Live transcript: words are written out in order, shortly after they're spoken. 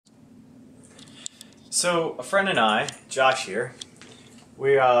So a friend and I, Josh here,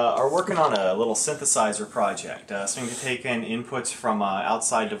 we are working on a little synthesizer project, something to take in inputs from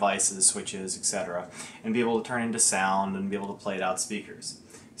outside devices, switches, etc., and be able to turn into sound and be able to play it out speakers.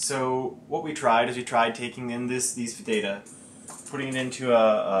 So what we tried is we tried taking in these data, putting it into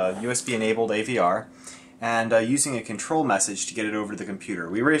a USB-enabled AVR, and using a control message to get it over to the computer.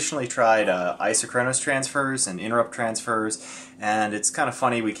 We originally tried isochronous transfers and interrupt transfers, and it's kind of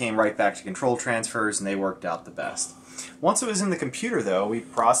funny, we came right back to control transfers and they worked out the best. Once it was in the computer though, we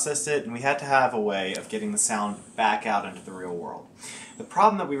processed it and we had to have a way of getting the sound back out into the real world. The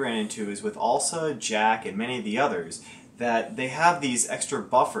problem that we ran into is with ALSA, Jack, and many of the others, that they have these extra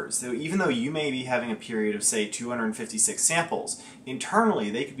buffers. So even though you may be having a period of, say, 256 samples, internally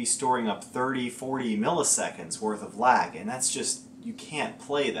they could be storing up 30, 40 milliseconds worth of lag, and that's just, you can't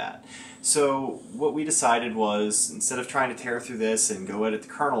play that. So what we decided was, instead of trying to tear through this and go edit the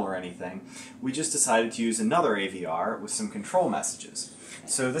kernel or anything, we just decided to use another AVR with some control messages.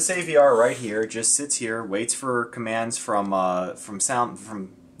 So this AVR right here just sits here, waits for commands from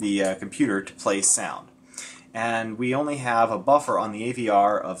the computer to play sound. And we only have a buffer on the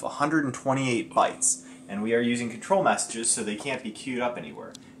AVR of 128 bytes, and we are using control messages so they can't be queued up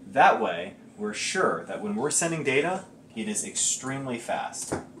anywhere. That way, we're sure that when we're sending data, it is extremely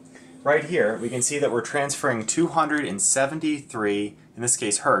fast. Right here, we can see that we're transferring 273, in this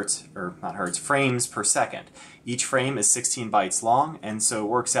case hertz, or not hertz, frames per second. Each frame is 16 bytes long, and so it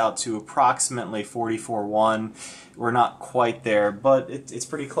works out to approximately 44.1. We're not quite there, but it's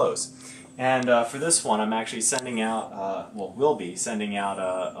pretty close. And for this one, I'm actually sending out, will be sending out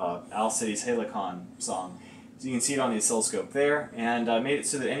ALSA's Helicon song. So you can see it on the oscilloscope there, and made it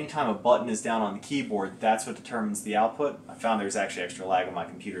so that anytime a button is down on the keyboard, that's what determines the output. I found there's actually extra lag on my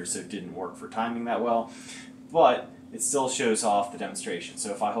computer, so it didn't work for timing that well, but it still shows off the demonstration.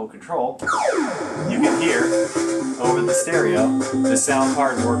 So if I hold control, you can hear over the stereo the sound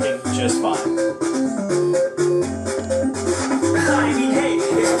card working just fine. I mean, hey,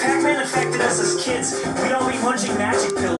 if Pac-Man affected us as kids, we'd all be munching magic pills.